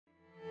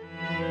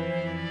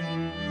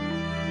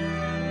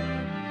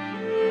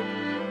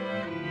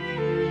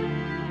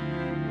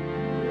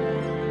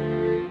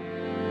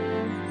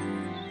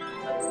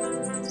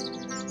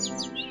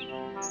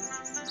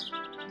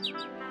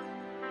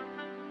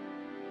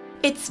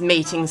It's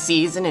mating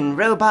season in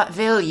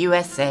Robotville,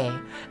 USA,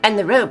 and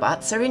the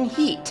robots are in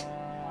heat.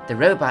 The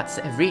robots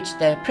that have reached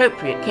their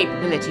appropriate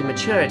capability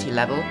maturity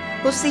level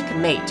will seek a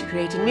mate to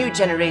create a new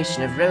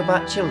generation of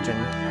robot children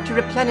to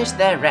replenish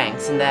their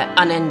ranks in their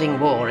unending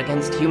war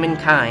against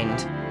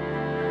humankind.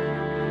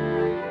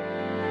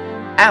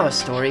 Our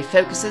story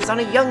focuses on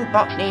a young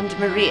bot named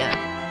Maria,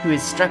 who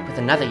is struck with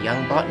another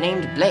young bot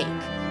named Blake.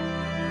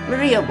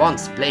 Maria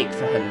wants Blake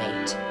for her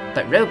mate,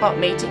 but robot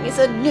mating is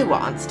a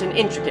nuanced and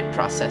intricate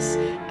process,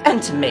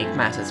 and to make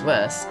matters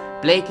worse,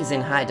 Blake is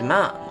in high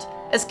demand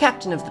as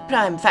captain of the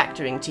Prime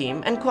Factoring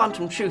Team and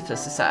Quantum Truther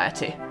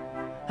Society.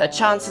 Her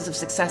chances of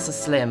success are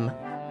slim.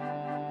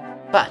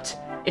 But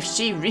if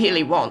she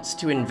really wants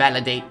to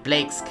invalidate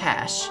Blake's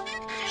cache,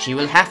 she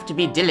will have to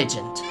be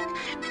diligent.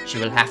 She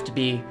will have to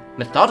be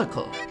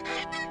methodical.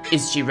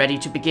 Is she ready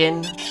to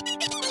begin?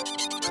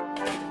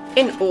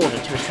 In order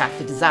to attract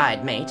the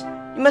desired mate,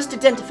 you must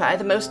identify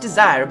the most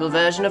desirable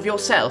version of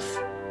yourself.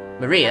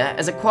 Maria,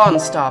 as a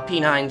Quanstar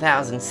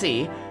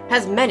P9000C,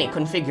 has many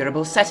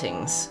configurable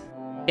settings.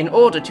 In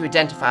order to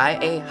identify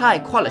a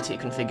high-quality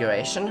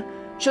configuration,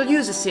 she'll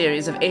use a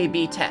series of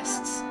A/B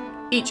tests.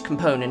 Each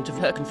component of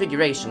her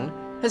configuration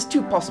has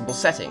two possible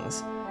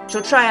settings.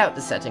 She'll try out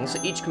the settings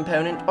for each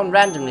component on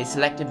randomly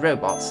selected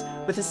robots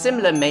with a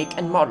similar make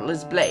and model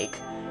as Blake,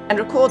 and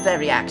record their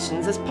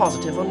reactions as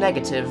positive or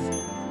negative.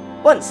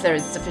 Once there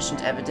is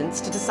sufficient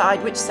evidence to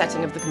decide which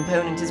setting of the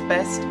component is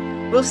best,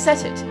 we'll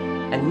set it,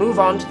 and move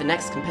on to the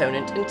next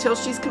component until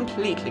she's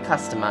completely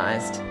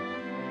customized.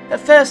 Her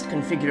first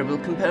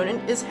configurable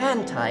component is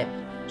hand type.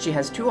 She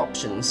has two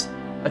options,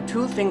 a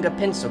two-finger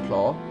pencil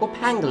claw or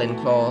pangolin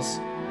claws.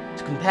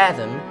 To compare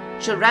them,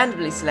 she'll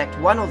randomly select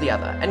one or the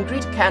other and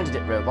greet a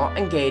candidate robot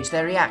and gauge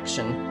their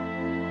reaction.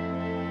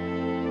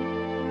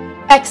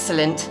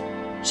 Excellent!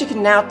 She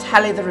can now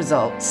tally the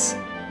results.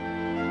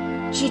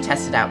 She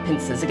tested out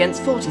pincers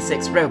against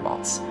 46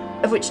 robots,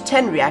 of which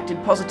 10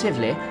 reacted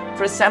positively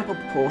for a sample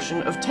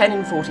proportion of 10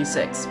 in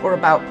 46, or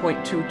about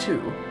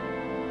 0.22.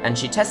 And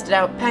she tested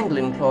out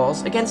pangolin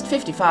claws against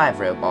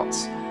 55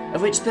 robots,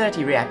 of which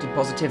 30 reacted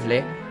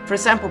positively for a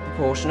sample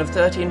proportion of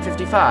 30 in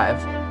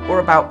 55, or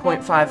about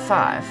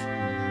 0.55.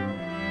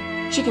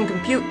 She can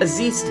compute a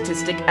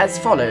Z-statistic as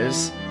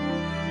follows.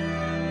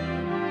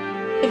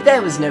 If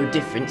there was no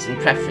difference in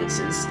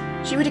preferences,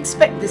 she would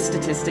expect this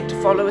statistic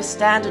to follow a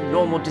standard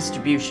normal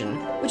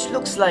distribution, which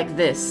looks like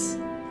this.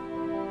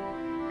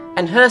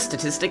 And her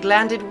statistic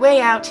landed way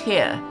out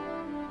here.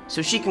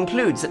 So she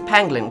concludes that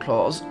pangolin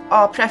claws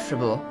are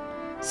preferable,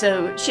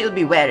 so she'll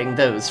be wearing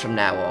those from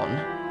now on.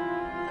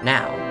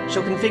 Now,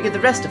 she'll configure the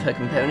rest of her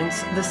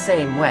components the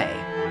same way.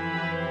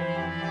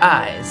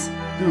 Eyes,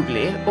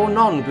 googly or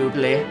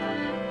non-googly.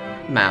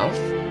 Mouth,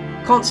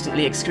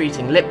 constantly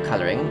excreting lip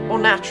coloring or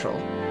natural.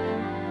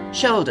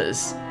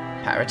 Shoulders,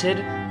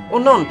 parroted or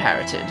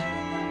non-parroted.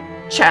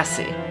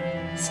 Chassis,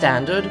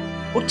 standard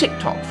or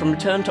TikTok from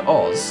Return to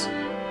Oz.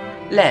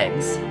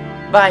 Legs,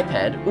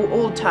 biped or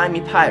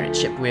old-timey pirate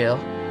ship wheel.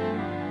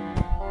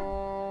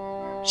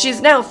 She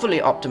is now fully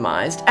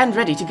optimized and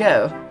ready to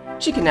go.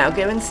 She can now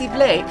go and see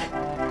Blake.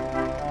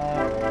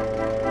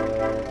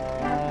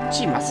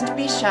 She mustn't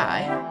be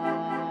shy.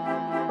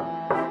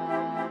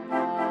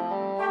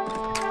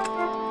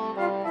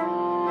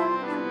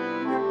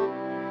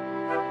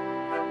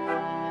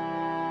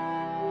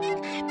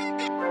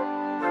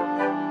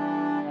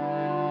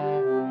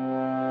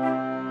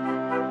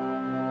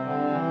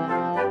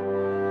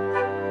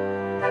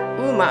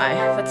 Oh my,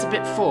 that's a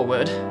bit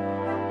forward.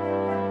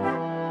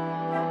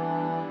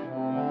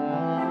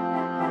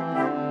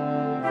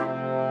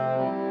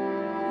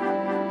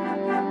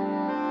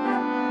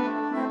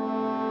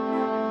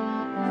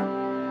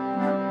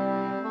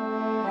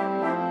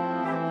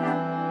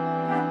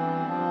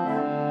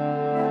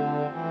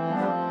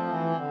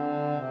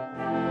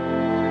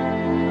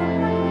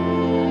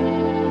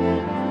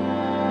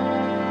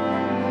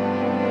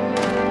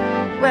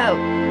 Well,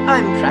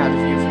 I'm proud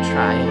of you for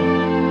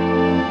trying.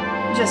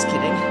 Just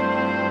kidding.